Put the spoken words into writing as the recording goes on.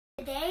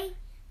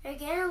we're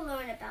going to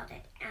learn about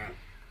it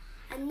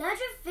and another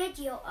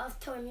video of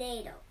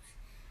tornadoes.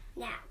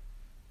 Now,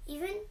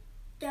 even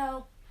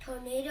though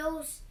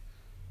tornadoes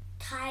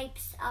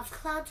types of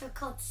clouds are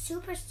called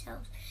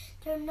supercells,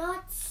 they're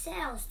not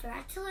cells, they're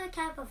actually a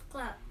type of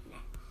cloud. Now,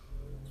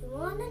 you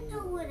want to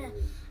know what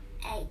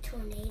a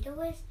tornado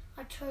is?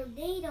 A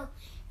tornado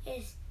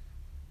is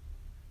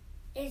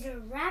a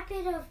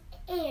rapid of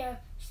air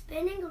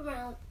spinning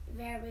around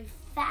very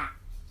fast.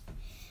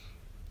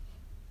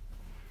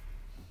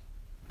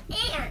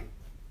 And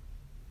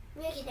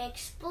we can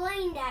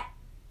explain that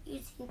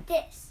using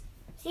this.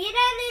 See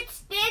that it's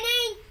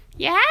spinning?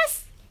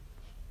 Yes.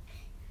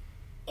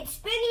 It's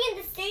spinning in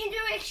the same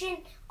direction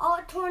all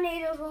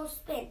tornadoes will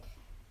spin.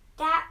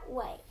 That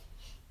way.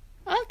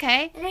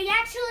 Okay. And they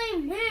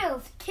actually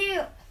move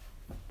too.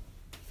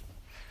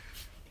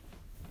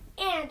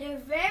 And they're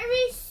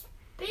very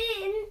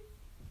spin.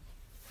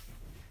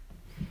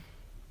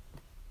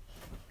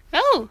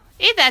 Oh,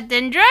 is that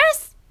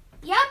dangerous?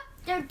 Yep,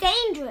 they're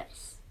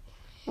dangerous.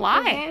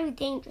 Why? They're very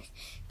dangerous.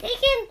 They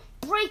can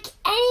break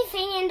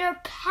anything in their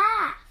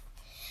path.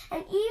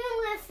 And even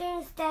with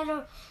things that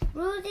are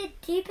rooted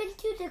deep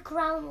into the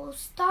ground will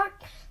start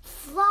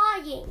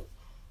flying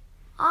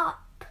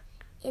up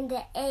in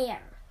the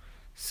air.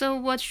 So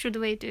what should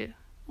we do?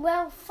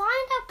 Well,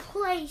 find a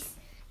place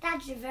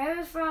that's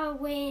very far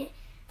away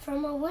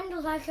from a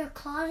window, like a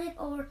closet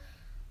or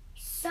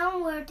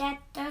somewhere that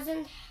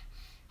doesn't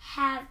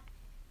have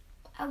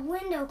a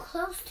window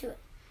close to it.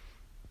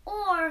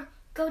 Or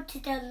go to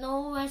the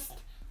lowest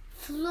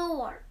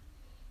floor.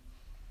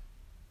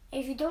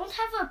 If you don't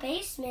have a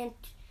basement,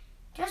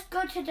 just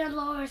go to the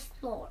lowest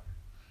floor.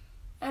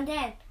 And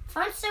then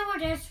find somewhere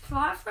that's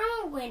far from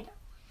a window.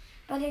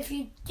 But if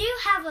you do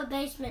have a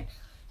basement,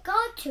 go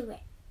to it.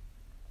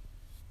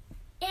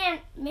 And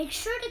make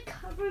sure to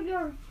cover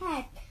your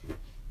head.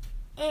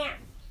 And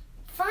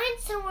find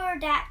somewhere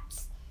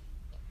that's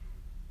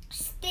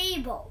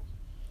stable.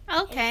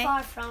 Okay. And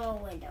far from a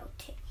window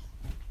too.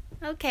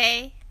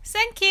 Okay.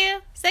 Thank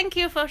you. Thank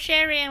you for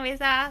sharing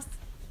with us.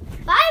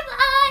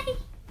 Bye-bye.